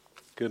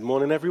Good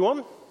morning,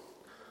 everyone.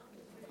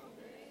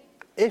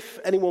 If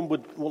anyone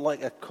would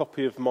like a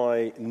copy of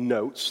my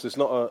notes, there's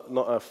not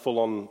a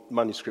full-on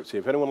manuscript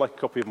here. If anyone would like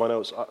a copy of my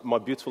notes, my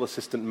beautiful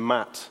assistant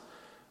Matt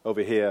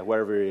over here,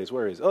 wherever he is,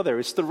 where he is? Oh, there he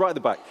is, right at the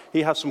back.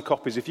 He has some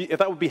copies. If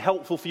that would be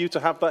helpful for you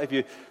to have that, if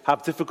you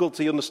have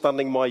difficulty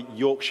understanding my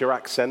Yorkshire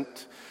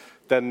accent,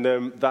 then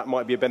that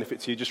might be a benefit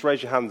to you. Just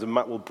raise your hands and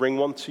Matt will bring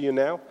one to you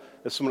now.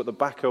 There's someone at the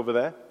back over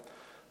there.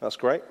 That's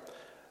great.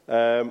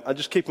 And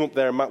just keep them up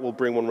there and Matt will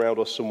bring one round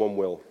or someone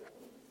will.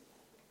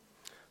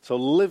 So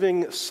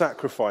living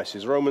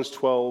sacrifices, Romans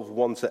 12,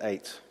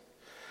 1-8.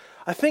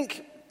 I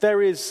think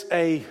there is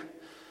a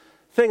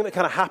thing that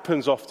kind of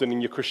happens often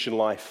in your Christian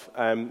life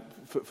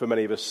for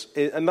many of us,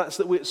 and that's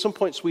that at some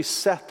points we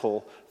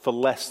settle for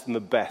less than the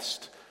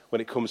best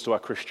when it comes to our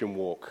Christian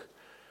walk.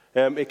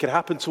 It can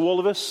happen to all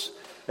of us.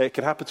 It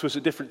can happen to us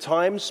at different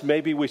times.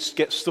 Maybe we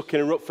get stuck in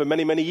a rut for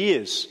many, many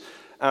years,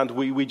 and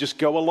we just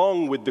go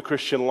along with the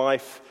Christian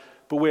life,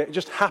 but we're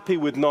just happy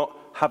with not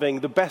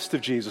having the best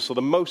of Jesus or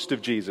the most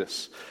of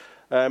Jesus.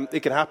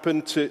 It can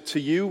happen to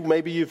you.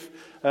 Maybe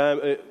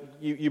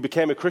you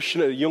became a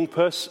Christian as a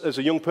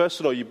young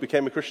person, or you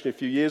became a Christian a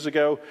few years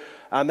ago,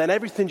 and then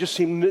everything just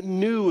seemed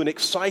new and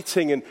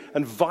exciting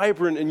and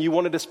vibrant, and you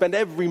wanted to spend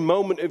every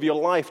moment of your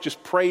life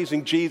just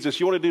praising Jesus.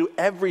 You wanted to do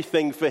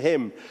everything for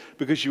him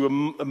because you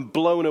were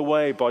blown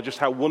away by just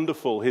how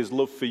wonderful his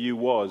love for you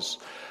was.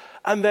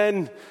 And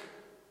then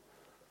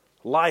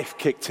life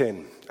kicked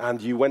in,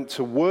 and you went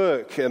to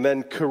work, and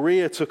then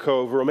career took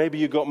over, or maybe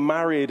you got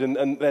married, and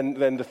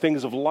then the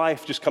things of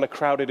life just kind of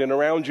crowded in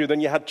around you. Then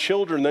you had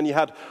children, then you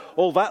had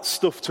all that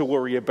stuff to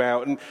worry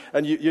about,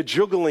 and you're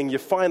juggling your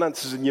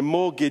finances and your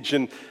mortgage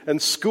and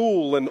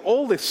school and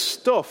all this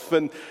stuff.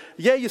 And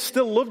yeah, you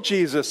still love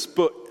Jesus,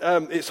 but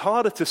it's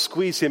harder to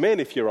squeeze him in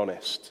if you're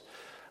honest.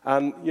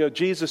 And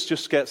Jesus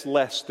just gets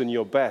less than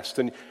your best,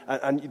 and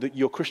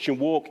your Christian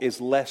walk is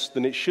less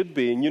than it should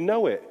be, and you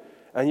know it.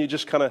 And you're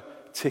just kind of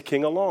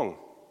ticking along.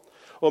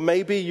 Or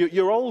maybe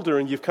you're older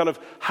and you've kind of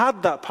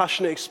had that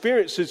passionate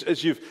experience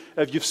as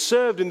you've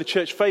served in the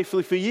church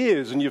faithfully for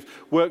years, and you've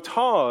worked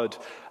hard,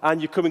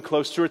 and you're coming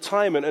close to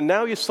retirement, and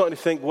now you're starting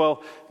to think,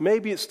 well,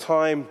 maybe it's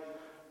time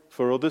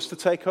for others to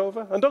take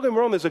over. And don't get me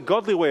wrong, there's a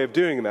godly way of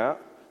doing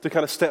that, to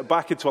kind of step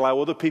back and to allow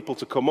other people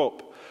to come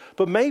up.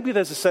 But maybe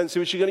there's a sense in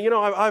which you're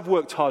going, I've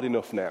worked hard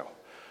enough now.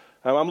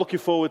 I'm looking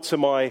forward to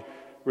my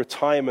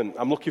retirement.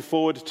 I'm looking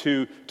forward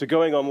to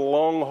going on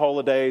long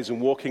holidays and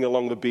walking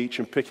along the beach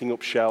and picking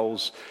up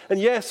shells. And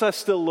yes, I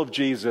still love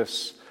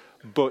Jesus,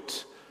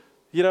 but,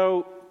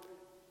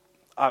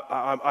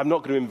 I'm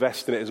not going to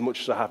invest in it as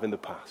much as I have in the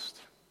past.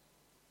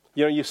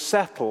 You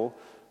settle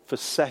for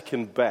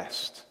second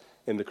best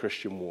in the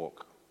Christian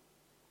walk.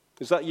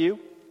 Is that you?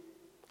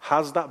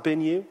 Has that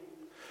been you?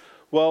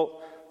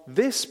 Well,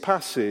 this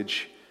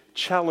passage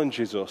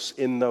challenges us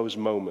in those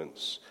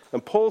moments.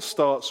 And Paul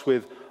starts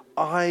with,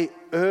 I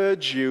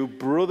urge you,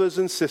 brothers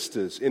and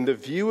sisters, in the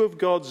view of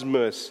God's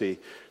mercy,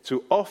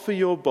 to offer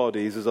your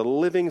bodies as a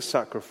living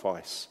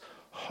sacrifice,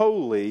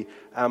 holy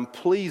and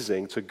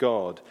pleasing to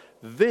God.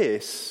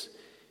 This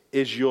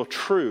is your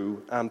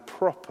true and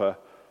proper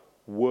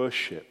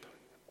worship.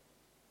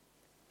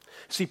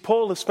 See,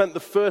 Paul has spent the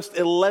first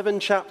 11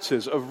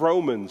 chapters of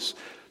Romans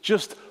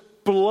just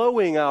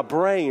blowing our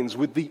brains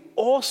with the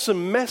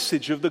awesome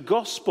message of the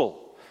gospel,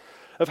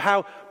 of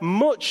how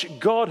much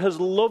God has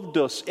loved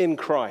us in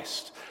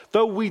Christ.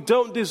 Though we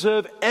don't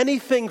deserve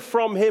anything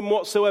from him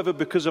whatsoever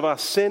because of our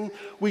sin,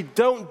 we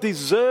don't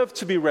deserve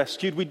to be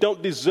rescued, we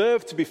don't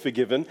deserve to be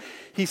forgiven,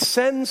 he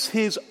sends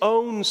his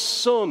own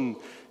son,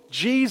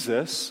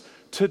 Jesus,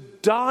 to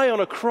die on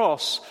a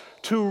cross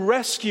to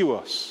rescue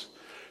us,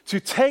 to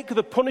take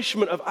the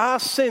punishment of our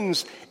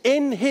sins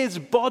in his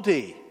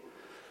body,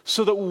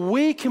 so that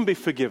we can be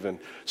forgiven,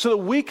 so that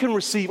we can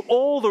receive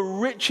all the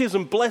riches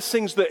and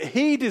blessings that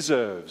he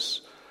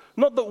deserves,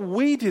 not that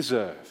we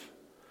deserve.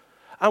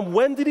 And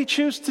when did he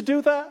choose to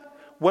do that?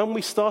 When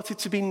we started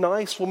to be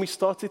nice, when we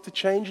started to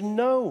change?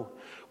 No.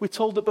 We're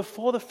told that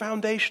before the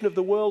foundation of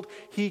the world,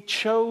 he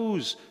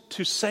chose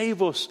to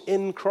save us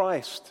in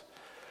Christ.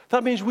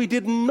 That means we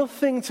did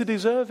nothing to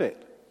deserve it.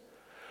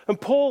 And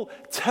Paul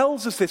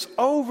tells us this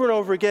over and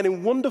over again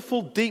in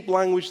wonderful, deep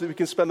language that we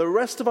can spend the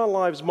rest of our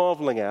lives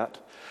marveling at.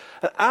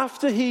 And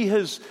after he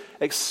has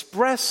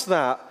expressed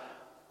that,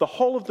 the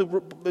whole of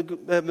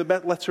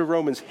the letter of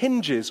Romans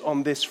hinges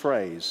on this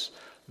phrase.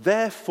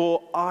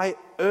 Therefore, I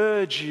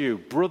urge you,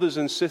 brothers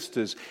and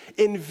sisters,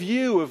 in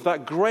view of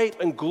that great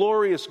and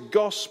glorious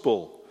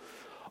gospel,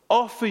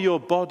 offer your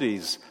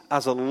bodies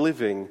as a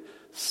living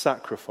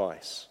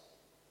sacrifice.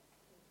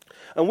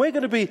 And we're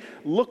going to be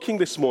looking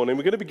this morning,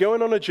 we're going to be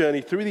going on a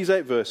journey through these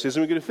 8 verses,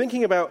 and we're going to be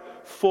thinking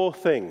about 4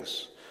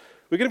 things.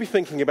 We're going to be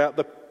thinking about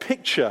the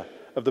picture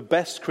of the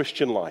best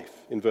Christian life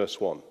in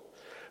verse 1,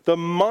 the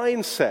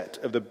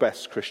mindset of the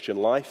best Christian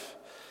life,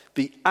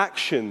 the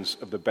actions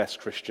of the best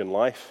Christian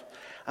life,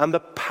 and the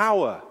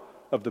power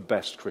of the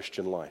best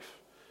Christian life.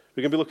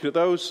 We're going to be looking at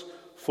those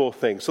 4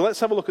 things. So let's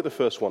have a look at the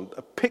first one,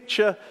 a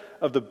picture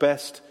of the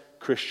best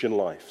Christian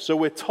life. So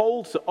we're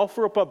told to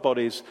offer up our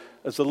bodies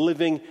as a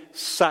living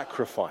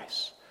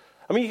sacrifice.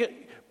 I mean,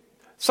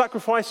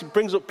 sacrifice, it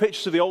brings up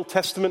pictures of the Old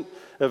Testament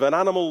of an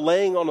animal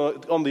laying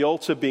on the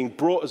altar being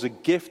brought as a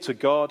gift to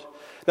God.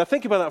 Now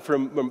think about that for a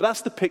moment.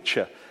 That's the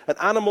picture. An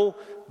animal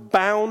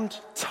bound,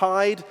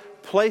 tied,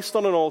 placed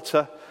on an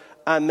altar,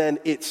 and then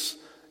its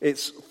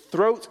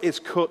throat is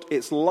cut,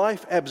 its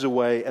life ebbs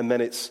away, and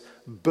then it's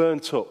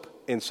burnt up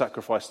in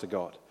sacrifice to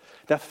God.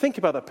 Now think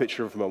about that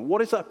picture for a moment.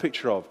 What is that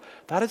picture of?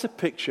 That is a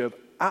picture of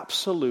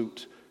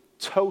absolute,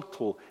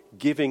 total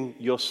giving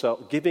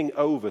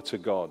over to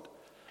God.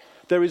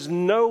 There is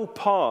no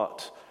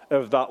part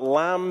of that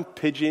lamb,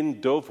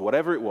 pigeon, dove,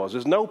 whatever it was,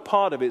 there's no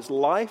part of its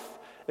life,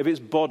 of its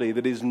body,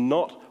 that is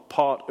not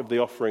part of the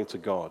offering to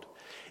God.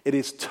 It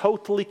is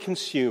totally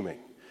consuming.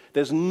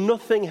 There's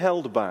nothing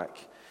held back.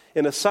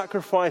 In a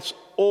sacrifice,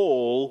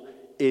 all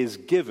is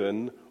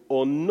given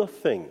or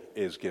nothing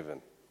is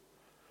given.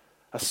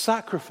 A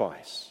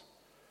sacrifice.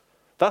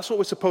 That's what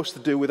we're supposed to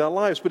do with our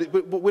lives. But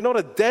we're not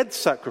a dead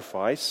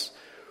sacrifice.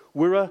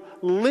 We're a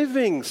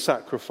living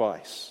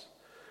sacrifice.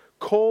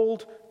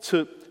 Called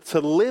to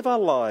live our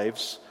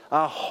lives,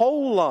 our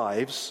whole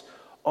lives,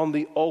 on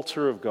the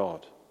altar of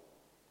God.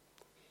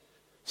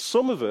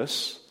 Some of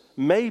us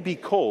may be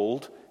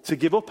called to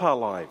give up our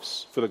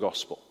lives for the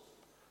gospel.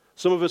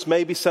 Some of us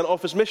may be sent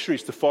off as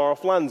missionaries to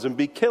far-off lands and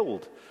be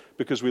killed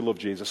because we love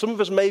Jesus. Some of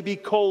us may be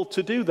called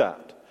to do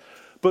that.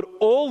 But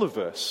all of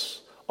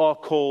us are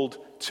called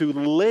to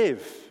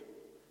live,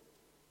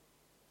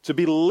 to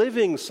be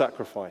living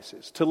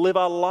sacrifices, to live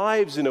our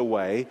lives in a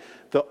way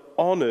that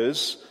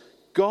honors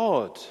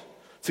God,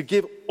 to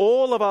give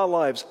all of our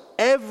lives,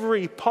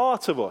 every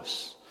part of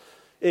us,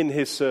 in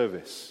his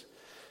service.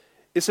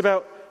 It's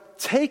about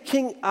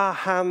taking our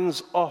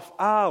hands off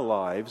our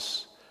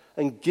lives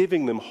and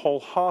giving them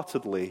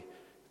wholeheartedly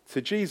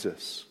to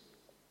Jesus.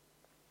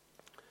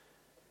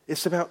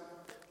 It's about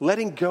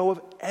letting go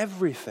of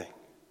everything.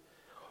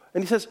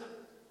 And he says,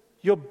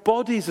 your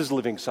body's as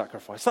living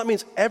sacrifice. That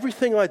means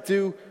everything I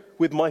do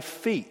with my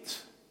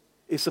feet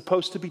is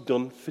supposed to be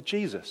done for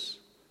Jesus.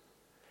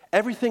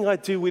 Everything I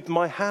do with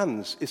my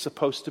hands is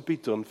supposed to be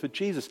done for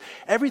Jesus.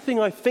 Everything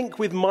I think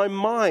with my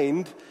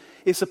mind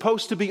is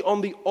supposed to be on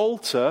the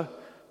altar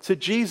to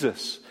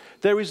Jesus.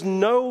 There is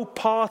no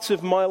part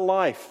of my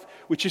life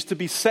which is to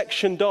be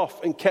sectioned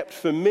off and kept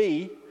for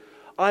me.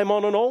 I'm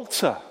on an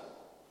altar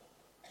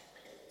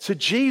to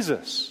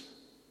Jesus.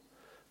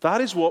 That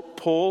is what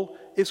Paul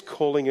is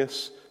calling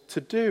us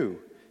to do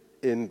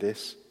in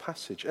this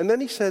passage. And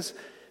then he says,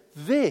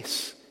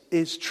 this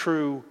is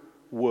true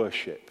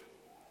worship.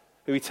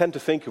 We tend to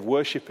think of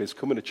worship as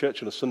coming to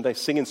church on a Sunday,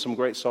 singing some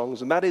great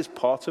songs, and that is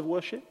part of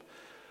worship.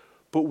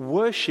 But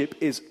worship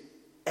is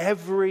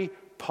every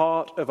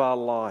part of our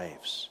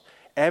lives.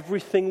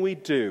 Everything we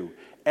do,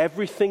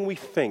 everything we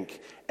think,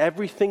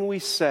 everything we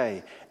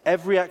say,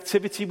 every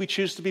activity we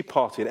choose to be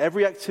part in,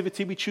 every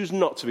activity we choose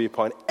not to be a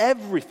part in,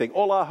 everything,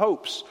 all our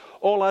hopes,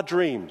 all our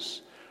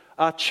dreams,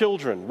 our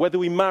children, whether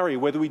we marry,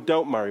 whether we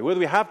don't marry, whether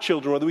we have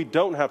children, whether we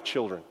don't have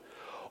children,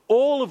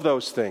 all of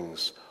those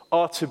things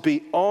are to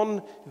be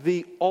on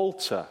the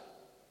altar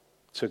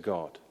to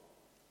God.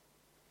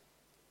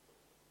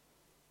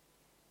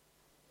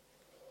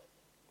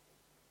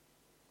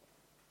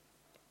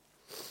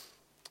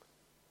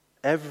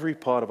 Every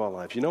part of our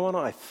lives. You know what?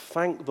 I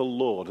thank the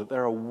Lord that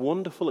there are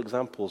wonderful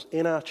examples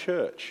in our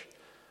church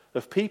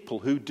of people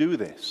who do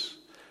this,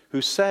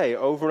 who say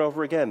over and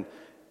over again,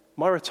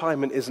 my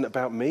retirement isn't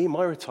about me,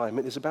 my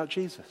retirement is about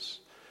Jesus.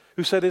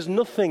 Who say there's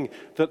nothing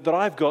that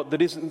I've got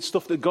that isn't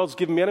stuff that God's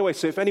given me anyway,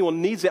 so if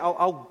anyone needs it,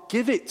 I'll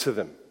give it to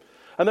them.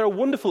 And there are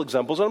wonderful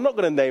examples, and I'm not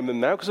going to name them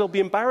now because they'll be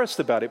embarrassed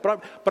about it.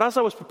 But as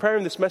I was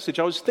preparing this message,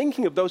 I was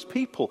thinking of those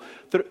people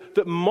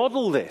that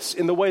model this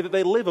in the way that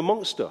they live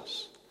amongst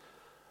us.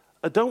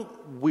 Don't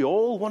we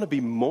all want to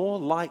be more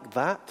like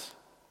that?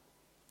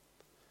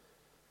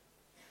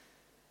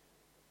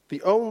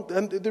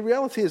 And the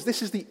reality is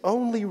this is the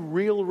only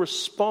real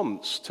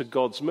response to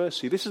God's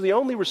mercy. This is the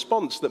only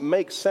response that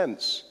makes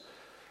sense.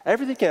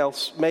 Everything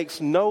else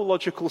makes no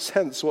logical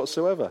sense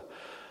whatsoever.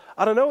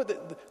 I don't know,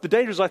 the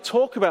danger as I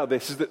talk about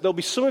this is that there'll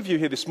be some of you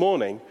here this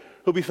morning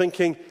who'll be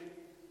thinking,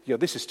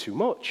 this is too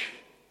much.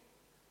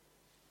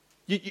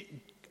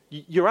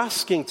 You're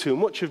asking too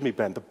much of me,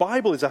 Ben. The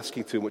Bible is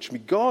asking too much of me.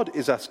 God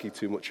is asking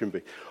too much of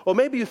me. Or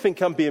maybe you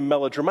think I'm being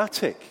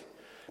melodramatic.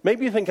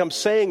 Maybe you think I'm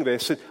saying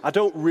this and I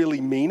don't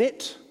really mean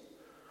it.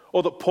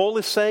 Or that Paul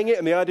is saying it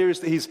and the idea is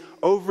that he's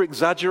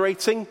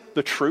over-exaggerating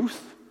the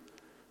truth.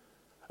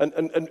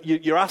 And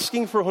you're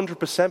asking for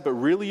 100%, but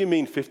really you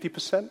mean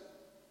 50%?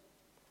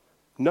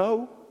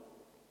 No.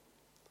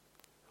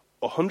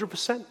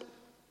 100%.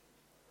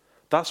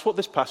 That's what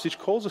this passage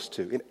calls us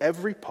to in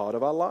every part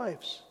of our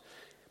lives.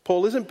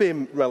 Paul isn't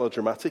being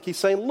melodramatic. He's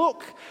saying,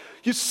 look,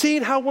 you've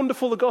seen how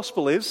wonderful the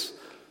gospel is.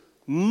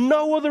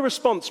 No other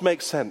response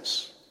makes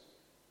sense.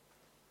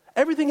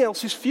 Everything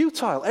else is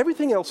futile.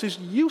 Everything else is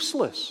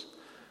useless.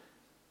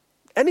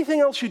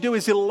 Anything else you do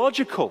is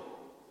illogical.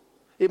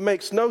 It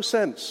makes no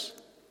sense.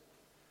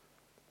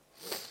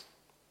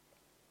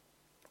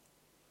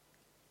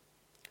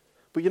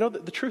 But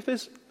the truth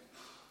is,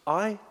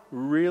 I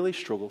really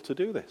struggle to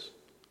do this.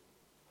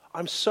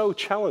 I'm so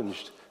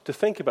challenged to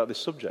think about this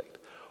subject.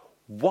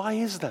 Why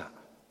is that?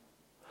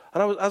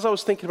 And as I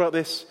was thinking about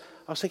this,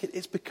 I was thinking,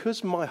 it's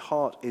because my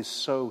heart is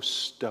so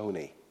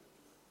stony.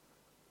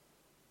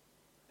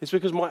 It's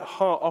because my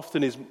heart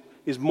often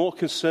is more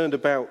concerned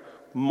about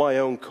my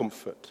own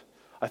comfort.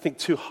 I think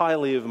too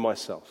highly of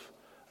myself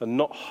and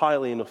not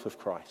highly enough of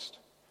Christ.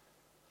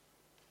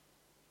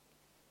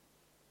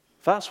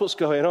 That's what's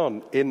going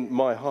on in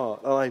my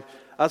heart. And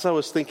as I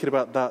was thinking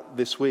about that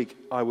this week,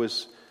 I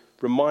was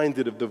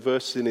reminded of the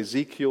verse in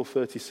Ezekiel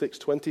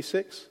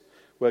 36:26,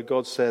 where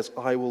God says,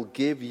 I will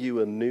give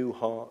you a new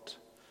heart,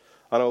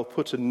 and I will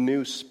put a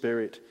new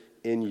spirit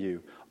in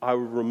you. I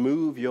will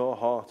remove your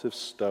heart of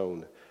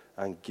stone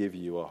and give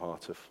you a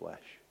heart of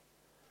flesh.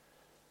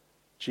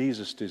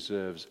 Jesus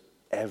deserves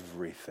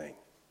everything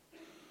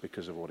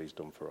because of what he's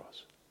done for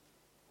us,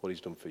 what he's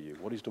done for you,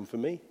 what he's done for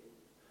me.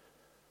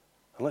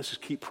 And let's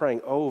just keep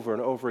praying over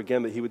and over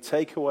again that he would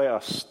take away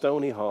our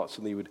stony hearts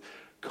and he would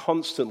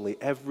constantly,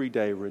 every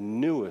day,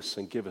 renew us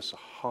and give us a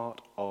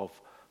heart of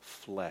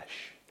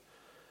flesh.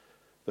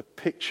 The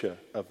picture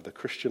of the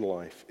Christian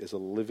life is a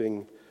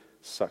living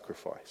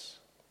sacrifice.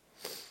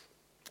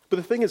 But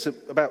the thing is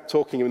about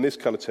talking in this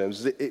kind of terms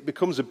is it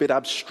becomes a bit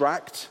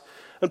abstract.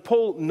 And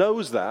Paul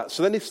knows that,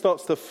 so then he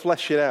starts to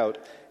flesh it out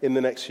in the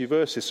next few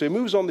verses. So he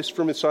moves on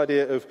from this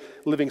idea of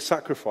living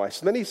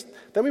sacrifice. And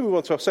then we move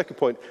on to our second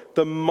point,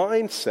 the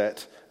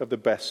mindset of the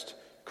best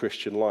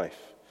Christian life.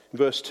 In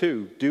verse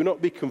 2, do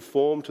not be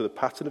conformed to the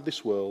pattern of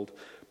this world,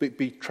 but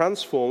be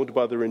transformed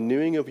by the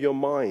renewing of your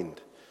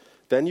mind.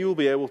 Then you will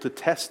be able to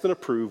test and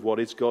approve what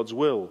is God's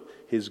will,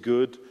 his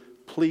good,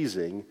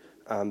 pleasing,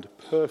 and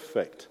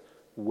perfect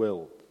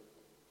will.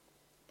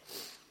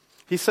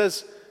 He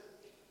says,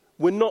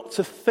 we're not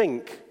to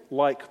think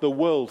like the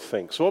world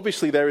thinks. So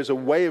obviously there is a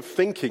way of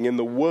thinking in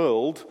the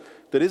world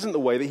that isn't the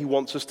way that he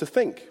wants us to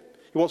think.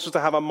 He wants us to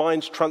have our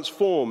minds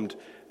transformed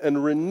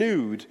and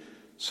renewed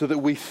so that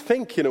we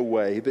think in a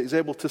way that is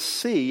able to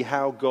see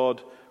how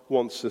God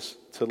wants us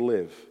to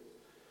live.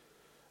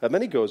 And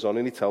then he goes on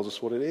and he tells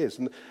us what it is.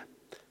 And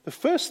the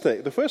first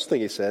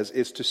thing he says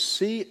is to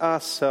see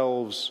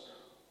ourselves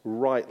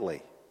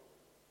rightly.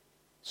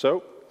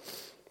 So,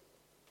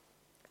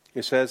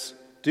 he says,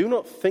 do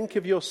not think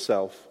of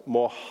yourself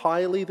more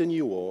highly than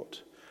you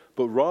ought,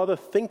 but rather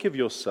think of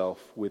yourself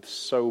with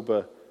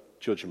sober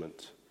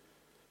judgment.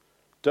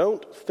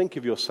 Don't think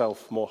of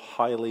yourself more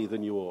highly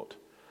than you ought.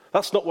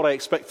 That's not what I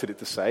expected it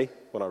to say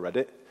when I read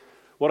it.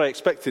 What I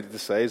expected it to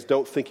say is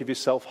don't think of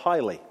yourself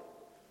highly.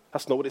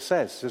 That's not what it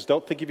says. It says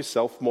don't think of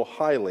yourself more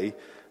highly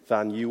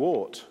than you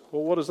ought.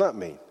 Well, what does that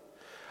mean?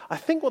 I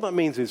think what that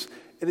means is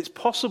it's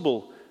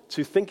possible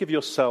to think of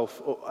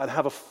yourself and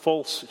have a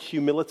false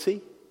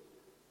humility.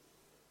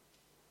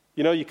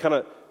 You kind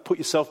of put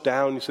yourself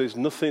down. You say,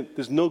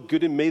 there's no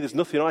good in me. There's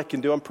nothing I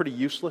can do. I'm pretty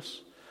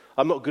useless.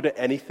 I'm not good at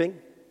anything.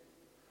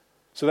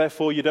 So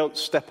therefore, you don't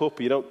step up.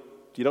 You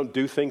don't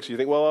do things. You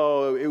think,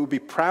 well, it would be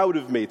proud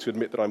of me to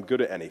admit that I'm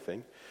good at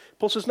anything.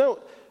 Paul says, no.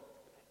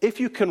 If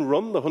you can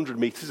run the 100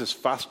 meters as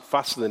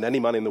faster than any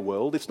man in the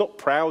world, it's not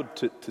proud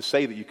to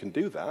say that you can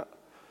do that.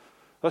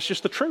 That's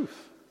just the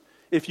truth.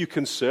 If you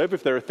can serve,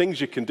 if there are things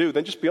you can do,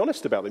 then just be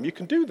honest about them. You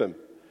can do them.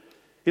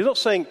 He's not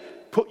saying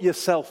put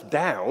yourself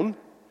down.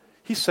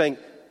 He's saying,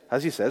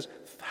 as he says,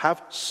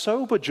 have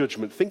sober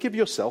judgment. Think of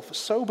yourself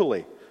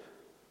soberly.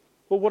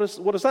 Well,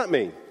 what does that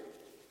mean?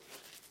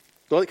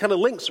 Well, it kind of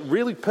links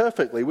really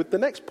perfectly with the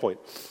next point.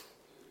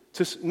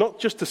 Not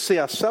just to see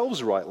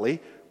ourselves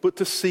rightly, but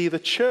to see the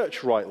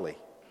church rightly.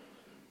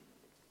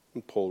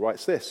 And Paul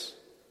writes this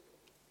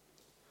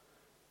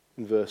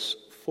in verse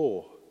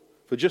 4.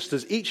 For just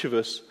as each of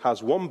us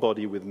has one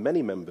body with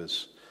many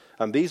members,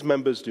 and these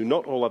members do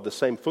not all have the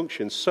same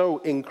function, so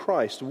in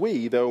Christ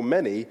we, though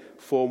many,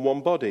 form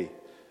one body,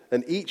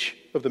 and each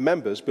of the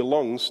members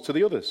belongs to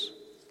the others.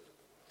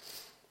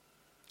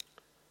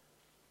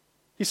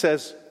 He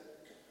says,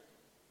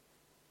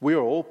 we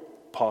are all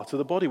part of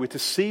the body. We're to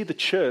see the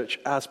church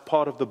as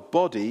part of the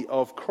body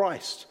of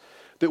Christ,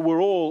 that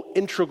we're all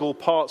integral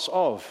parts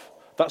of.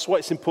 That's why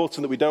it's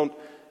important that we don't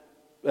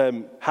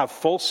have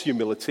false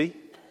humility,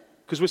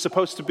 because we're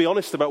supposed to be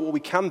honest about what we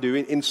can do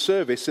in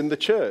service in the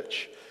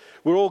church.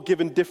 We're all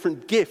given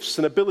different gifts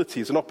and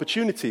abilities and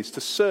opportunities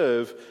to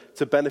serve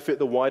to benefit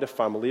the wider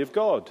family of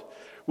God.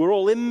 We're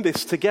all in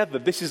this together.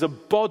 This is a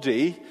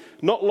body,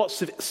 not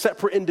lots of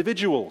separate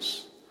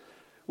individuals.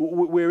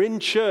 We're in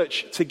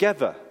church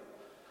together.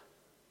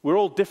 We're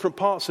all different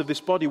parts of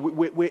this body.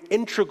 We're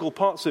integral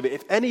parts of it.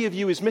 If any of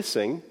you is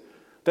missing,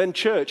 then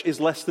church is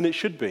less than it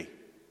should be.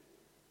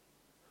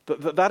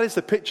 That is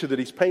the picture that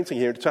he's painting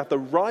here. To have the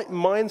right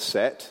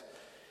mindset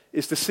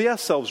is to see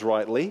ourselves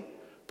rightly,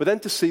 but then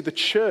to see the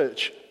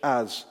church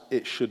as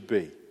it should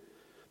be.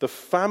 The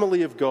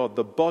family of God,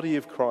 the body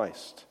of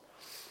Christ.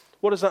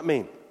 What does that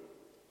mean?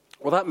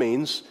 Well, that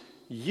means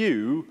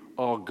you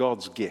are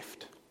God's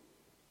gift.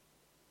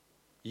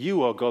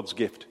 You are God's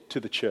gift to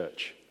the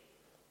church.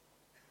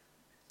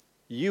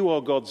 You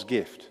are God's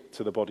gift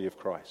to the body of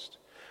Christ.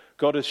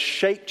 God has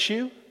shaped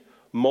you,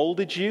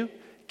 molded you,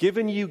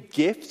 given you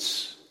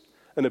gifts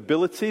and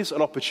abilities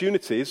and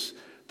opportunities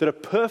that are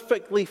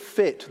perfectly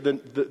fit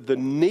the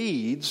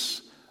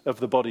needs of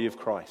the body of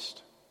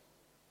Christ.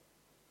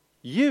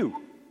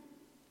 You,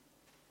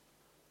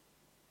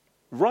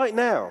 right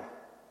now,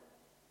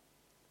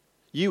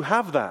 you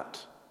have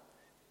that.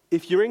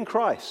 If you're in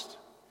Christ,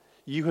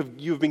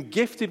 you've been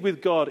gifted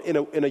with God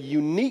in a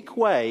unique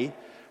way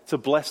to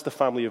bless the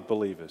family of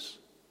believers.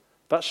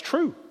 That's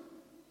true.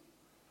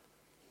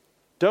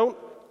 Don't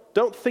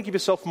think of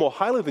yourself more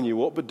highly than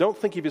you ought, but don't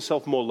think of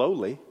yourself more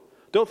lowly.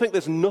 Don't think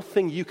there's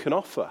nothing you can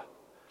offer.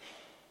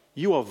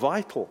 You are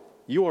vital.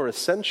 You are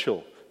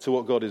essential to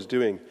what God is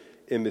doing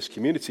in this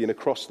community and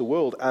across the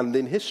world and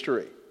in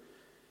history.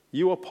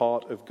 You are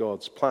part of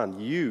God's plan.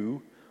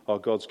 You are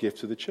God's gift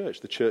to the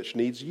church. The church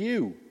needs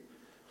you.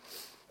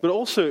 But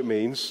also it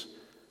means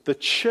the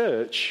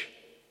church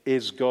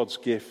is God's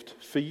gift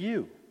for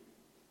you.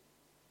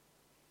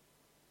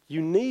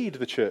 You need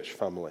the church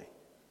family.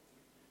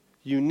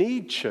 You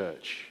need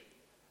church.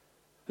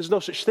 There's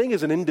no such thing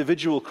as an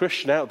individual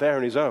Christian out there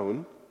on his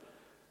own.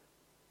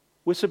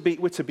 We're to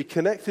be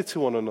connected to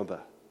one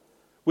another.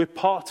 We're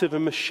part of a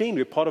machine.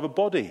 We're part of a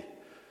body.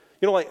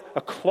 You know, like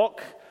a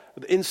clock,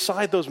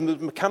 inside those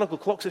mechanical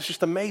clocks, it's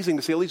just amazing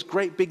to see all these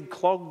great big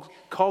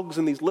cogs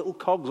and these little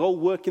cogs all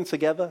working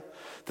together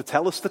to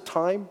tell us the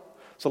time.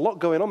 There's a lot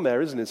going on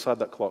there, isn't it, inside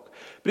that clock?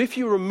 But if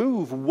you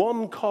remove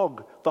one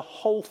cog, the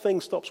whole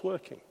thing stops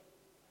working.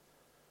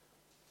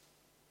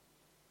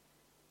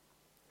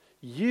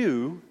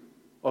 You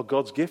are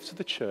God's gift to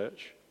the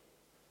church,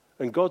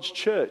 and God's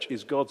church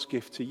is God's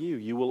gift to you.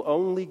 You will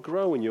only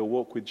grow in your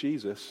walk with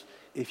Jesus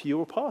if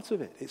you're a part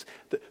of it. It's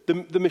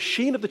the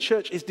machine of the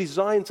church is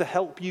designed to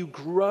help you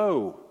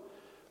grow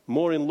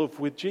more in love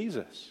with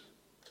Jesus.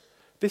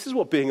 This is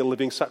what being a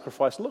living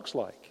sacrifice looks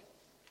like.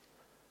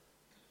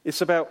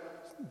 It's about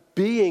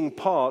being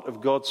part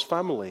of God's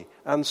family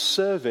and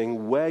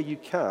serving where you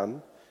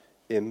can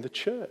in the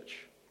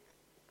church.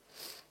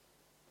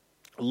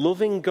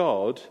 Loving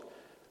God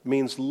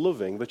means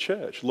loving the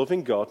church.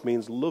 Loving God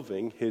means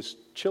loving his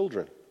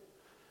children.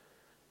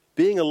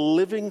 Being a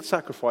living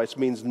sacrifice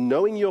means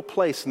knowing your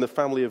place in the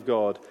family of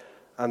God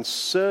and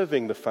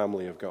serving the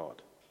family of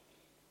God.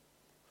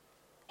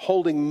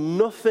 Holding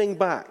nothing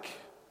back.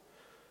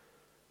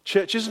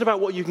 Church isn't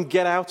about what you can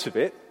get out of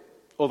it,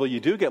 although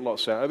you do get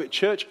lots out of it.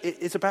 Church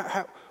is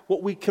about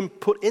what we can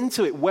put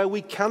into it, where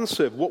we can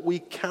serve, what we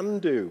can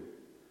do.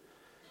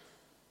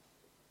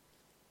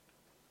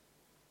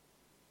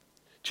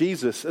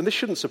 Jesus, and this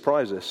shouldn't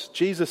surprise us,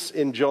 Jesus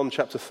in John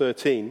chapter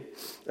 13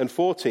 and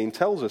 14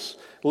 tells us,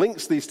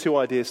 links these two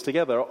ideas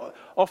together.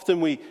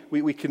 Often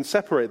we can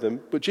separate them,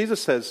 but Jesus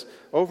says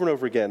over and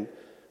over again,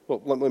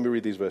 well, let me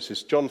read these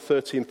verses. John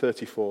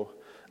 13:34,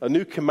 a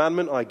new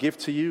commandment I give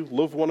to you,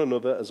 love one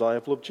another as I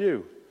have loved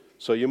you.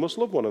 So you must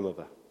love one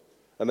another.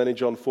 And then in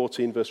John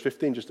 14 verse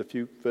 15, just a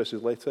few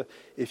verses later,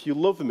 if you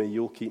love me,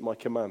 you'll keep my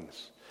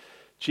commands.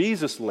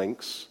 Jesus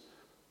links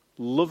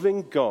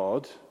loving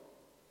God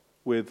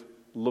with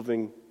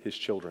loving his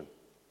children.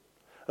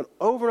 And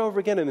over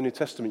again in the New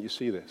Testament you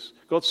see this.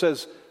 God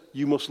says,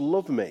 you must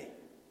love me.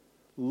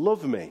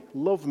 Love me,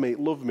 love me,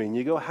 love me. And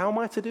you go, how am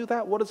I to do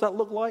that? What does that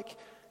look like?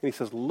 And he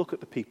says, look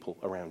at the people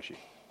around you.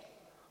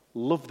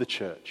 Love the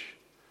church.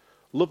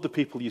 Love the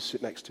people you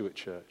sit next to at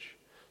church.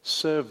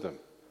 Serve them.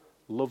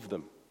 Love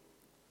them.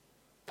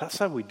 That's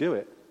how we do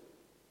it.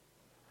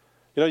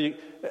 You know,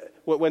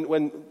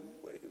 when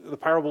the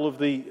parable of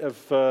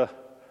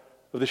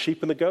the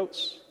sheep and the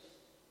goats,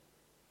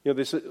 you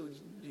know,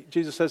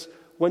 Jesus says,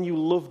 when you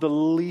love the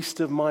least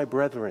of my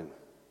brethren,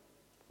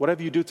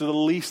 whatever you do to the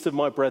least of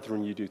my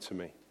brethren, you do to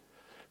me.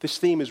 This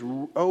theme is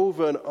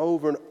over and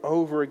over and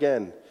over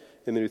again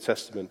in the New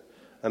Testament,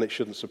 and it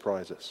shouldn't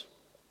surprise us.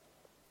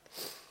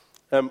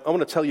 I want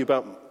to tell you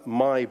about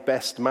my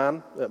best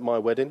man at my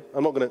wedding.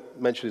 I'm not going to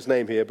mention his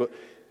name here, but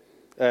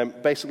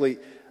basically,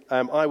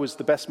 I was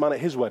the best man at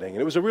his wedding.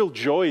 And it was a real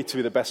joy to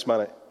be the best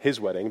man at his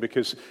wedding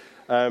because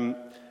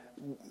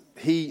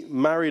he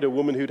married a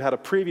woman who'd had a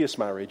previous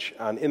marriage,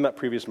 and in that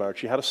previous marriage,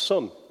 she had a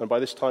son. And by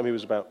this time, he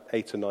was about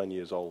 8 or 9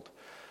 years old.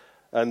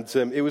 And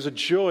it was a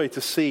joy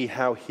to see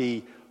how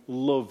he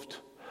loved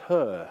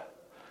her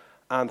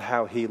and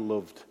how he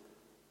loved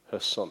her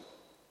son.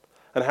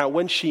 And how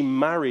when she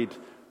married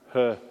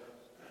her,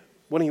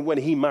 when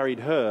he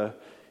married her,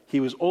 he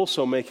was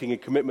also making a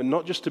commitment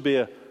not just to be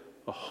a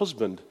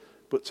husband,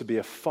 but to be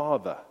a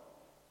father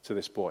to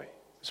this boy.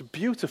 It's a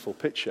beautiful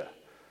picture.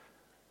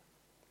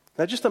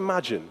 Now just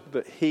imagine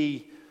that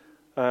he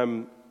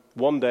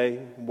one day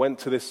went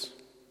to this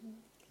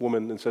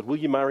woman and said, will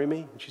you marry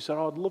me? And she said,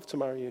 oh, I'd love to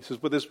marry you. He says,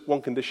 but there's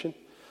one condition.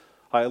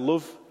 I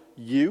love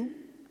you,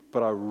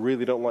 but I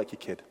really don't like your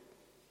kid.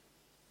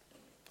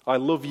 I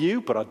love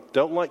you, but I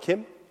don't like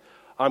him.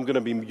 I'm going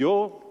to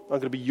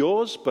be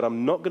yours, but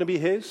I'm not going to be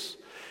his.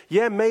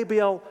 Yeah,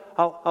 maybe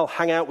I'll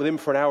hang out with him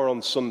for an hour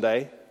on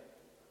Sunday,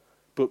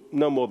 but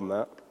no more than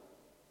that.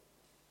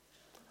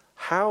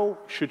 how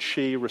should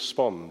she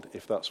respond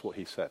if that's what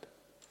he said?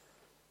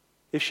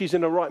 If she's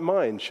in her right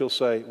mind, she'll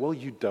say, well,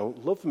 you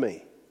don't love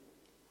me.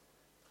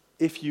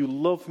 If you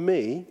love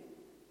me,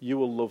 you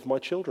will love my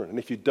children. And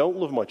if you don't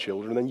love my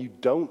children, then you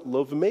don't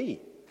love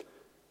me.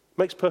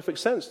 Makes perfect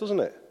sense,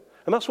 doesn't it?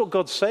 And that's what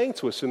God's saying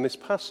to us in this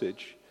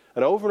passage.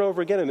 And over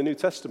again in the New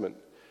Testament.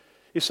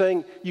 He's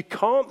saying, you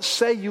can't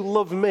say you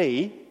love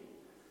me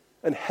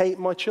and hate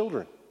my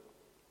children.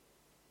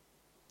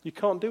 You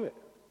can't do it.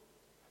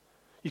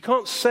 You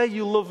can't say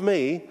you love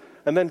me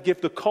and then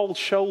give the cold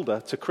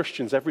shoulder to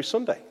Christians every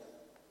Sunday.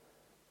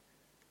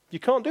 You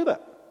can't do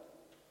that.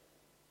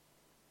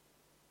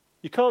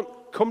 You can't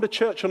come to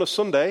church on a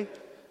Sunday,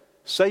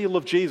 say you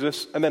love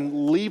Jesus, and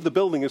then leave the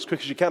building as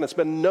quick as you can and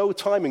spend no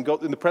time in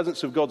the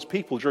presence of God's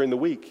people during the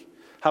week.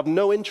 Have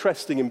no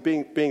interest in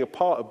being a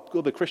part of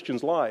other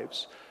Christians'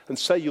 lives and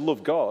say you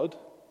love God.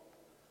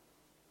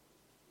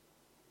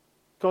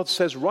 God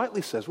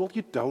rightly says, well,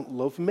 you don't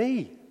love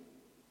me.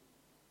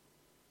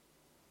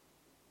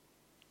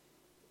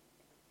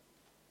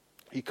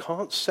 You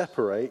can't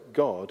separate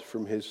God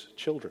from his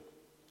children.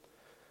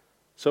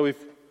 So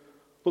we've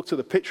looked at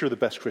the picture of the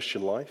best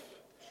Christian life,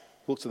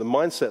 looked at the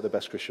mindset of the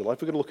best Christian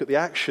life. We're going to look at the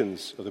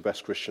actions of the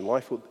best Christian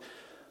life.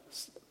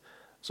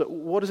 So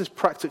what does this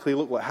practically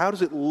look like? How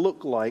does it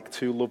look like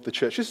to love the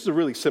church? This is a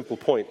really simple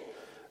point.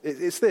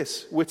 It's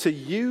this. We're to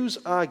use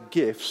our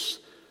gifts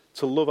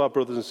to love our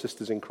brothers and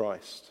sisters in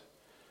Christ.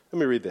 Let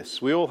me read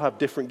this. We all have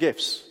different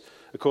gifts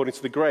according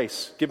to the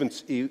grace given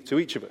to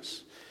each of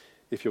us.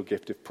 If your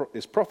gift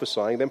is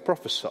prophesying, then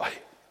prophesy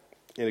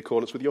in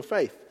accordance with your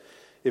faith.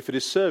 If it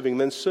is serving,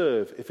 then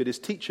serve. If it is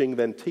teaching,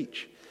 then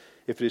teach.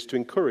 If it is to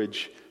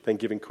encourage, then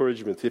give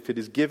encouragement. If it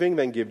is giving,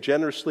 then give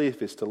generously.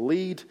 If it's to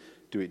lead,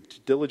 do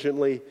it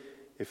diligently.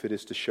 If it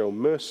is to show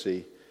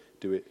mercy,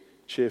 do it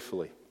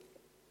cheerfully.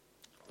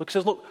 Look, it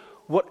says, look,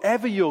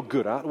 whatever you're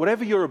good at,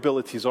 whatever your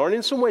abilities are, and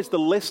in some ways the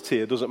list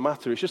here doesn't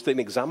matter, it's just an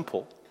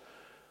example.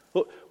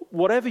 Look,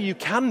 whatever you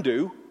can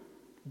do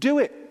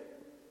it.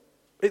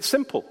 It's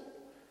simple.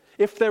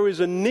 If there is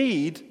a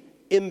need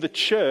in the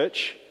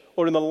church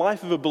or in the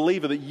life of a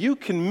believer that you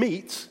can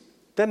meet,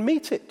 then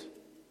meet it.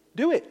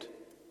 Do it.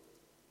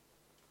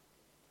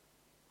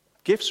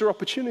 Gifts are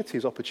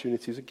opportunities.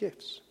 Opportunities are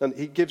gifts. And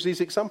he gives these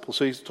examples.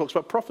 So he talks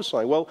about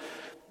prophesying. Well,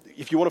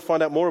 if you want to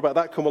find out more about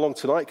that, come along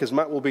tonight, because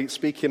Matt will be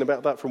speaking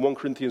about that from 1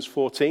 Corinthians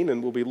 14,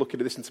 and we'll be looking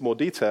at this into more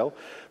detail.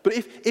 But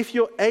if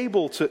you're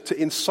able to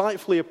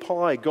insightfully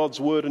apply God's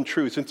word and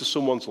truth into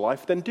someone's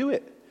life, then do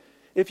it.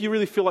 If you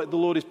really feel like the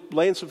Lord is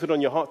laying something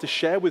on your heart to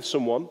share with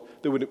someone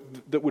that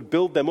would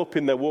build them up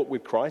in their walk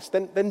with Christ,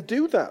 then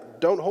do that.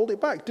 Don't hold it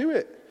back. Do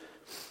it.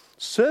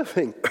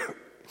 Serving.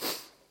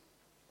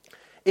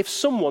 If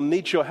someone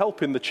needs your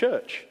help in the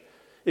church,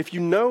 if you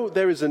know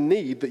there is a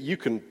need that you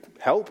can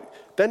help,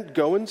 then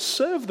go and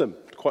serve them.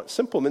 Quite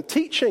simple. And then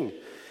teaching.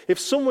 If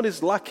someone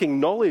is lacking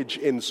knowledge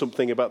in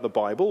something about the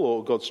Bible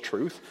or God's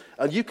truth,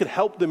 and you can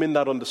help them in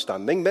that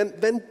understanding,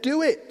 then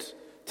do it.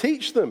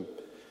 Teach them.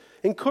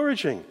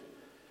 Encouraging.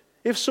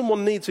 If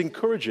someone needs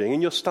encouraging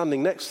and you're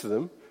standing next to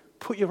them,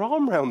 put your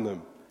arm around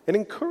them and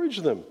encourage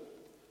them.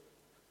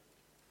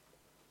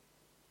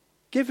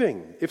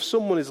 Giving. If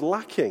someone is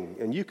lacking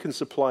and you can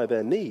supply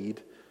their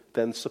need,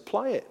 then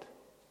supply it.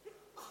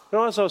 You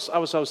know, as I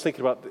was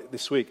thinking about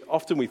this week,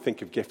 often we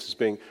think of gifts as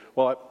being,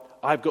 well,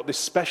 I've got this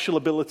special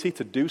ability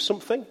to do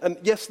something. And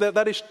yes,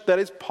 that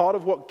is part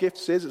of what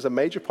gifts is. It's a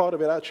major part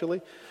of it,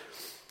 actually.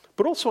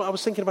 But also I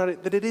was thinking about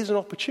it, that it is an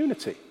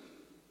opportunity.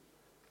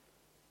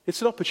 It's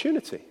an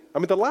opportunity. I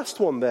mean, the last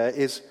one there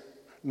is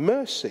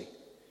mercy.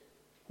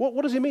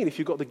 What does it mean if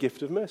you've got the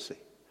gift of mercy?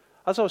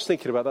 As I was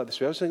thinking about that this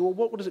week, I was thinking,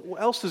 well,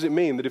 what else does it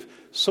mean that if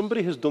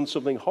somebody has done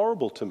something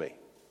horrible to me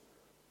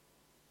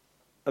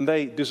and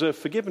they deserve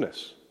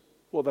forgiveness,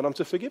 well, then I'm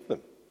to forgive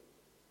them.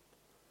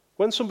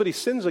 When somebody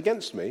sins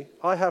against me,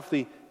 I have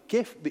the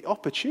gift, the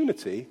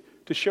opportunity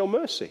to show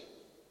mercy.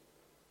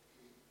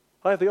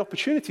 I have the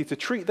opportunity to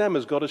treat them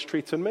as God has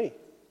treated me.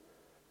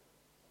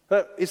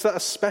 Now, is that a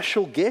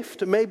special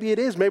gift? Maybe it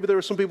is. Maybe there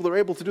are some people that are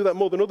able to do that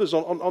more than others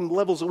on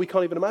levels that we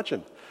can't even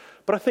imagine.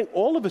 But I think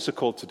all of us are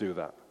called to do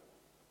that.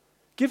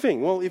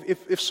 Giving. Well,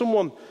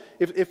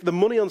 if the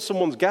money on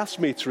someone's gas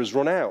meter has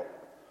run out,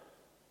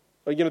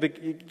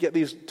 you get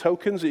these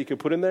tokens that you can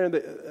put in there,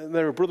 and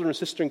they're a brother and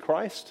sister in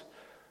Christ,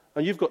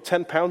 and you've got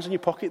 £10 in your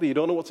pocket that you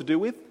don't know what to do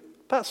with,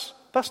 that's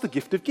the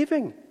gift of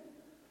giving.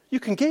 You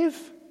can give.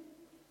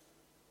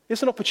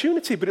 It's an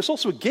opportunity, but it's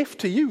also a gift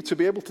to you to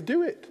be able to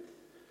do it.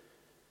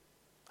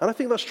 And I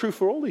think that's true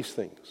for all these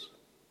things.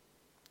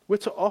 We're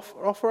to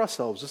offer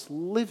ourselves as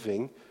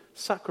living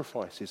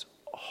sacrifices,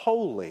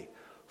 wholly,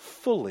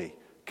 fully,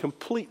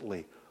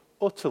 completely,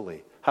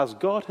 utterly, as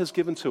God has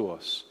given to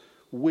us,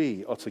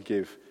 we are to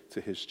give to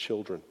his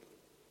children.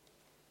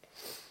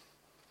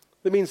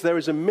 That means there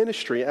is a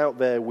ministry out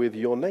there with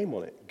your name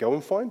on it. Go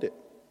and find it.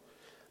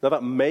 Now,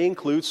 that may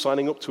include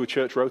signing up to a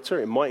church rota.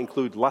 It might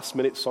include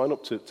last-minute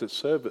sign-up to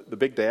serve at the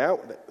big day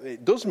out.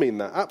 It does mean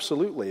that,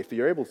 absolutely. If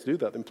you're able to do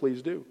that, then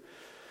please do.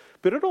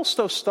 But it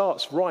also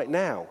starts right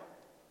now.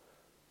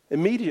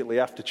 immediately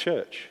after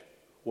church,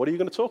 what are you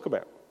going to talk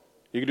about?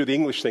 Are you going to do the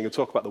English thing and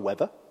talk about the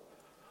weather?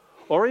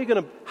 Or are you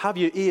going to have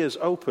your ears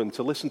open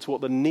to listen to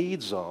what the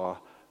needs are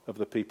of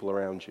the people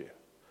around you?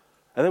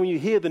 And then when you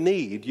hear the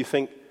need, you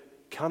think,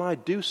 can I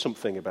do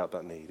something about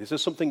that need? Is there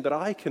something that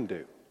I can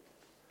do?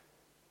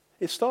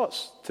 It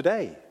starts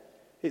today.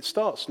 It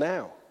starts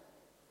now.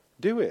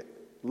 Do it.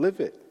 Live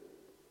it.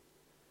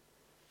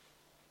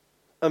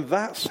 And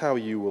that's how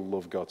you will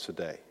love God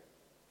today.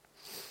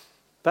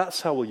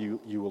 That's how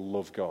you will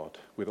love God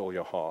with all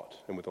your heart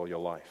and with all your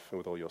life and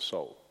with all your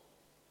soul.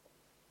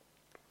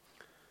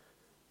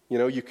 You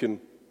know, you can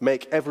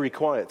make every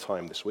quiet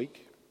time this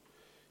week.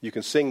 You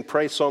can sing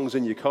praise songs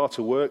in your car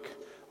to work,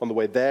 on the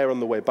way there, on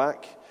the way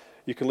back.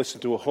 You can listen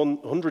to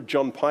 100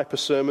 John Piper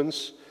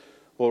sermons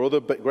or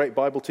other great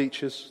Bible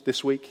teachers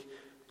this week.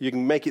 You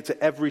can make it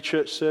to every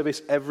church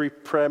service, every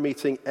prayer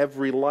meeting,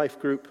 every life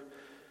group.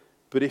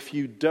 But if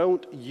you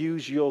don't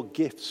use your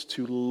gifts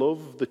to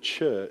love the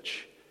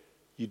church,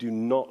 you do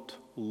not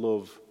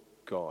love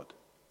God.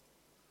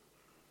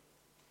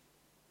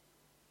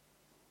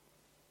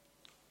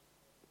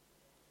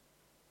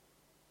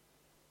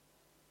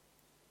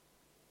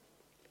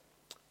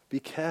 Be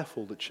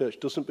careful that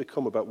church doesn't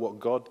become about what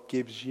God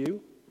gives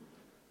you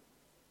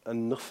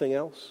and nothing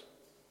else.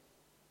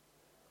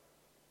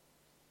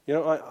 You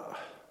know, I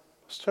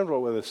was trying to remember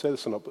whether to say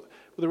this or not, but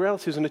the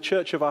reality is in a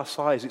church of our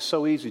size, it's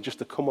so easy just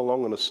to come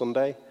along on a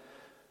Sunday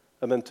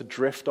and then to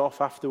drift off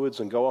afterwards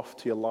and go off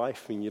to your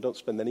life, and you don't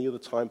spend any other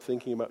time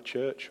thinking about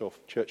church or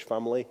church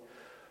family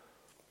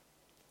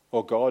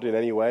or God in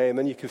any way. And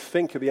then you can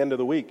think at the end of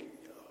the week,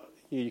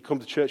 you come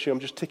to church and I'm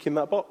just ticking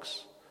that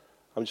box.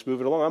 I'm just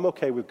moving along. I'm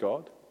okay with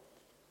God.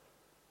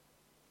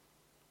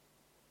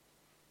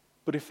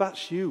 But if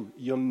that's you,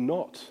 you're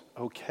not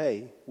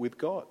okay with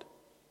God.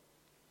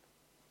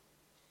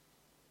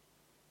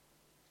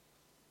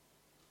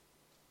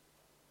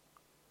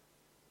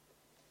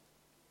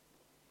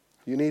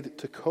 You need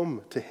to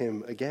come to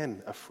him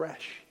again,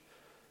 afresh.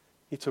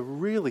 You need to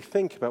really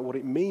think about what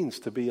it means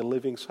to be a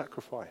living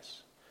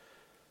sacrifice.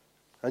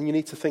 And you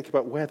need to think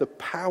about where the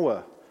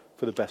power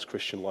for the best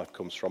Christian life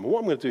comes from. And what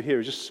I'm going to do here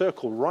is just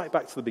circle right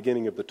back to the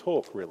beginning of the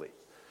talk, really.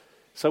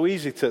 So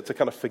easy to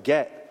kind of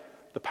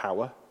forget the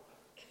power,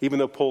 even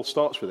though Paul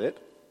starts with it,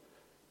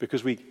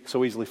 because we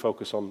so easily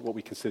focus on what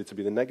we consider to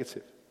be the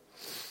negative.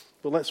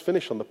 But let's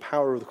finish on the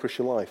power of the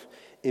Christian life.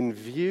 In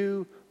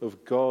view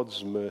of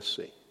God's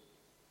mercy,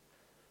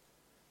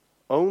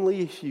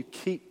 only if you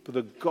keep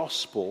the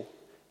gospel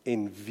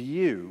in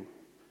view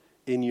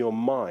in your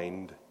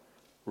mind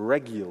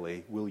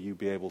regularly will you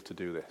be able to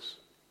do this.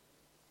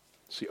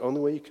 It's the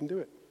only way you can do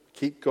it.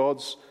 Keep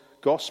God's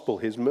gospel,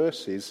 his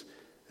mercies,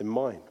 in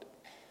mind.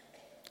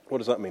 What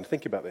does that mean?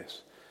 Think about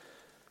this.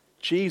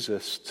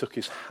 Jesus took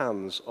his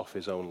hands off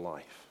his own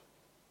life.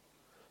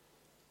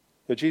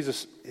 Now,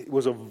 Jesus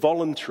was a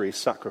voluntary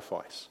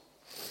sacrifice.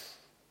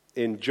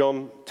 In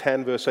John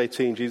 10, verse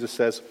 18, Jesus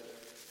says,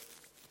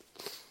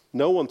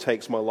 "No one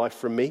takes my life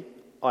from me.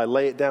 I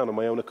lay it down on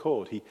my own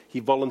accord." He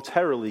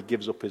voluntarily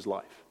gives up his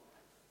life.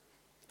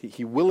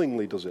 He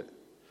willingly does it.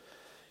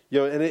 You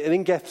know, and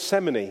in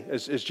Gethsemane,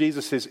 as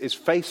Jesus is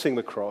facing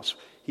the cross,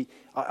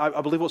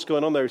 I believe what's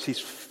going on there is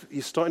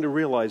he's starting to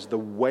realize the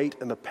weight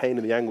and the pain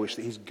and the anguish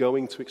that he's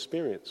going to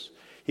experience.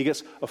 He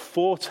gets a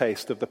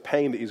foretaste of the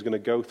pain that he's going to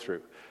go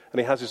through. And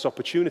he has this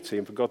opportunity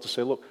and for God to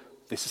say, look,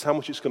 this is how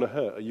much it's going to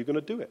hurt. Are you going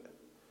to do it?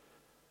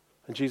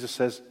 And Jesus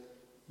says,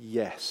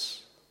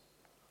 yes,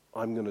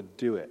 I'm going to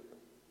do it.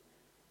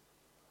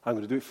 I'm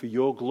going to do it for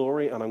your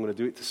glory, and I'm going to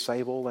do it to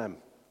save all them.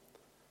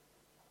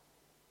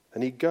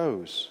 And he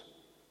goes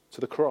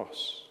to the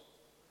cross,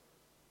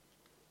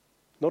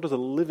 not as a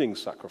living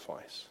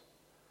sacrifice,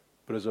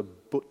 but as a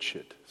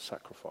butchered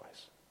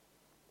sacrifice,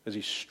 as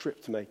he's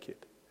stripped naked,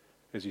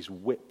 as he's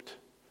whipped,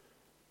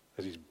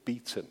 as he's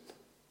beaten,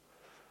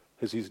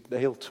 as he's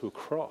nailed to a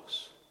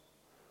cross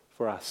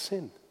for our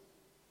sin.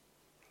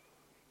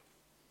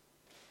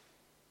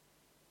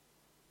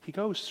 He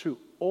goes through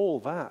all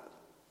that.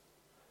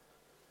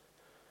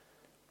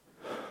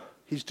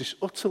 He's just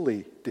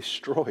utterly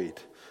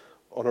destroyed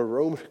on a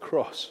Roman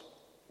cross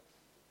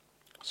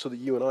so that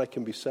you and I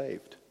can be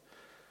saved.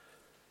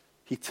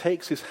 He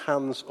takes his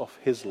hands off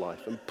his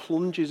life and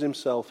plunges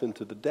himself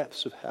into the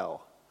depths of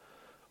hell.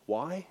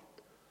 Why?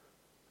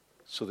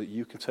 So that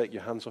you can take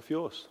your hands off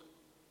yours.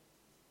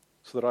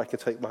 So that I can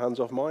take my hands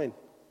off mine.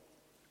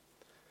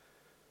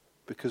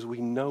 Because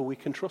we know we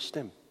can trust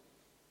him.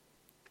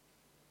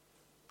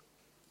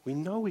 We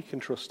know we can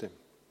trust him.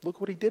 Look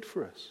what he did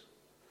for us.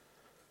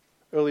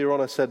 Earlier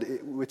on I said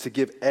we're to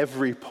give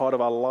every part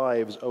of our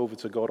lives over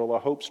to God, all our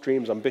hopes,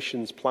 dreams,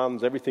 ambitions,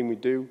 plans, everything we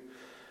do.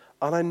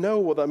 And I know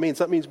what that means.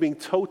 That means being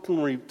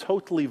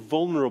totally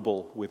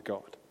vulnerable with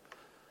God.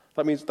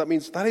 That means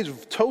that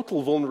is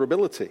total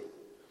vulnerability.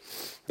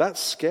 That's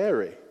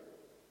scary.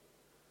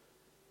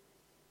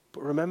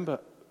 But remember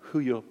who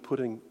you're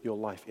putting your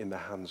life in the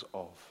hands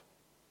of.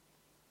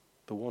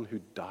 The one who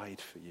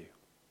died for you.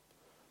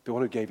 The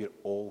one who gave it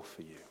all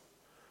for you.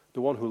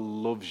 The one who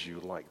loves you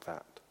like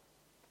that.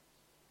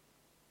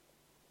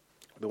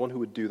 the one who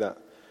would do that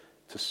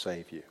to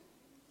save you.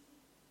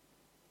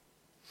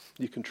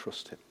 You can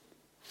trust him.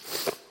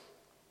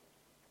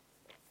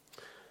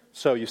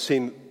 So we've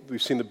seen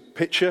the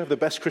picture of the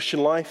best Christian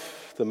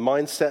life, the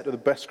mindset of the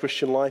best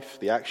Christian life,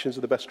 the actions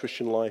of the best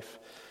Christian life,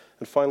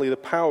 and finally the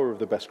power of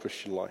the best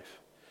Christian life.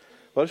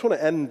 But I just want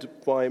to end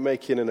by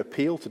making an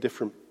appeal to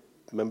different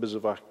members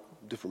of us,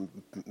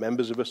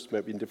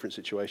 maybe in different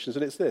situations,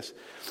 and it's this.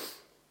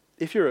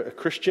 If you're a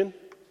Christian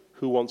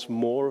who wants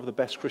more of the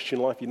best Christian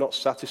life, you're not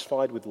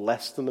satisfied with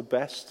less than the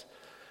best,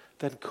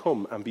 then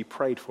come and be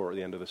prayed for at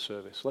the end of the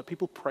service. Let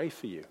people pray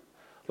for you.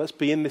 Let's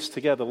be in this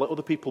together. Let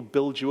other people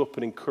build you up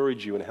and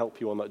encourage you and help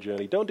you on that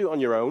journey. Don't do it on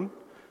your own.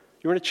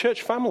 You're in a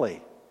church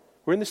family.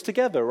 We're in this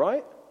together,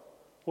 right?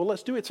 Well,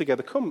 let's do it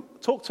together. Come,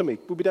 talk to me.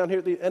 We'll be down here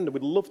at the end, and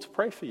we'd love to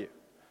pray for you.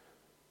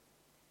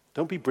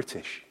 Don't be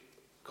British.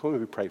 Come and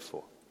be prayed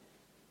for.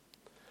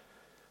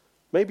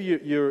 Maybe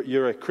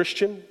you're a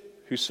Christian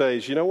who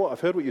says, you know what, I've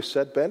heard what you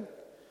said, Ben,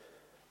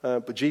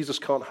 but Jesus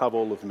can't have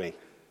all of me.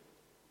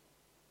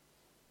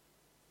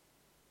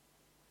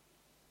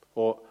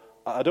 Or,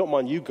 I don't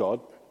mind you, God,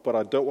 but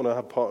I don't want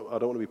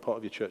to be part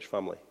of your church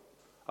family.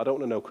 I don't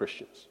want to know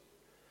Christians.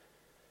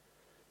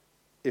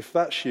 If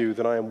that's you,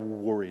 then I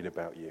am worried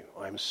about you.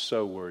 I am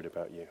so worried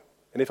about you.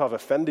 And if I've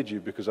offended you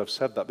because I've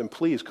said that, then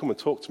please come and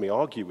talk to me,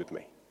 argue with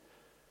me.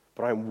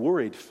 But I'm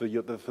worried for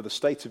the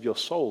state of your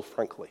soul,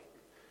 frankly.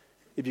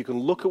 If you can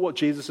look at what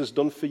Jesus has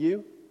done for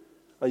you,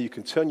 and you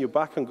can turn your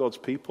back on God's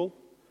people,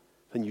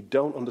 then you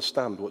don't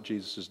understand what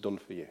Jesus has done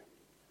for you.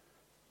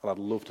 And I'd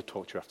love to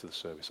talk to you after the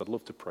service. I'd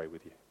love to pray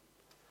with you.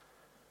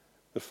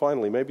 And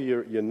finally, maybe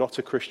you're not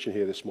a Christian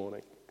here this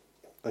morning,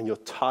 and you're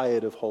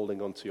tired of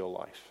holding on to your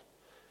life.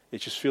 It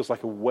just feels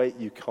like a weight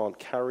you can't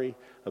carry,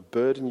 a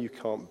burden you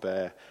can't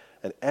bear,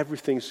 and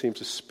everything seems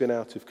to spin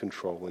out of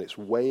control, and it's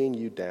weighing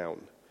you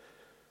down.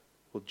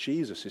 Well,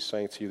 Jesus is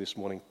saying to you this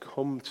morning,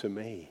 come to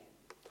me.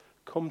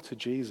 Come to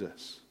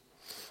Jesus.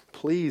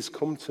 Please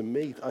come to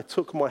me. I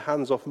took my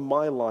hands off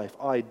my life.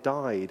 I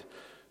died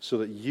so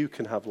that you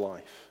can have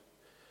life.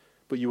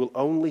 But you will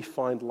only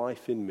find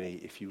life in me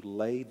if you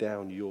lay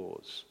down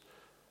yours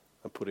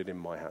and put it in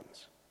my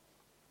hands.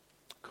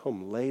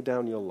 Come, lay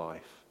down your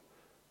life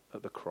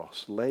at the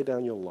cross. Lay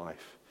down your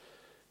life.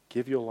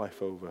 Give your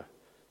life over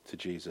to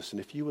Jesus. And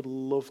if you would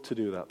love to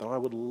do that,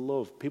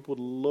 then people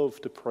would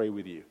love to pray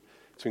with you,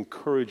 to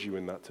encourage you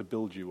in that, to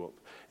build you up.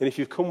 And if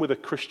you've come with a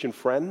Christian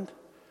friend,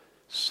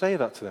 say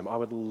that to them. I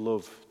would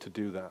love to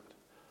do that.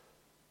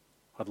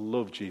 I'd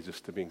love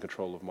Jesus to be in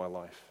control of my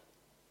life.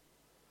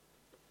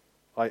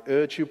 I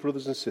urge you,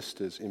 brothers and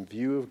sisters, in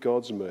view of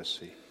God's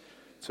mercy,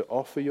 to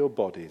offer your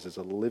bodies as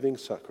a living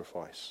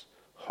sacrifice,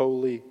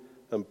 holy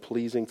and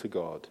pleasing to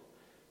God.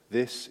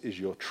 This is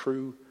your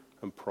true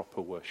and proper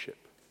worship.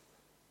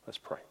 Let's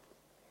pray.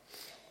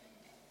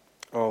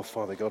 Oh,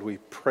 Father God, we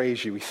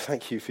praise you. We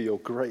thank you for your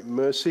great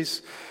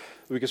mercies.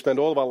 We can spend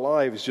all of our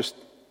lives just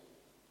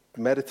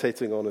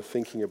meditating on and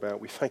thinking about.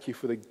 We thank you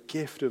for the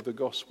gift of the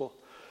gospel.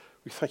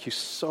 We thank you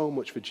so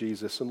much for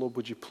Jesus. And Lord,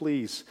 would you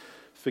please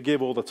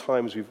forgive all the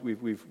times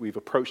we've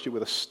approached it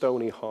with a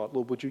stony heart.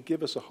 Lord, would you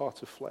give us a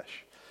heart of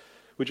flesh?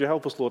 Would you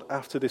help us, Lord,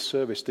 after this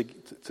service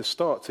to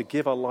start to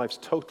give our lives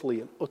totally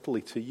and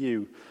utterly to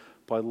you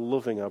by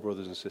loving our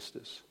brothers and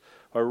sisters,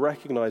 by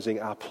recognizing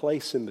our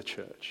place in the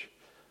church,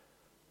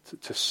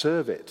 to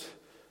serve it,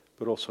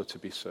 but also to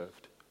be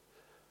served.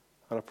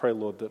 And I pray,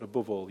 Lord, that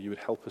above all, you would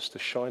help us to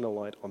shine a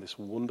light on this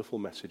wonderful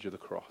message of the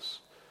cross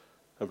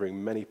and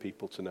bring many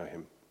people to know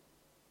him,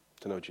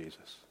 to know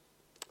Jesus.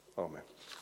 Amen.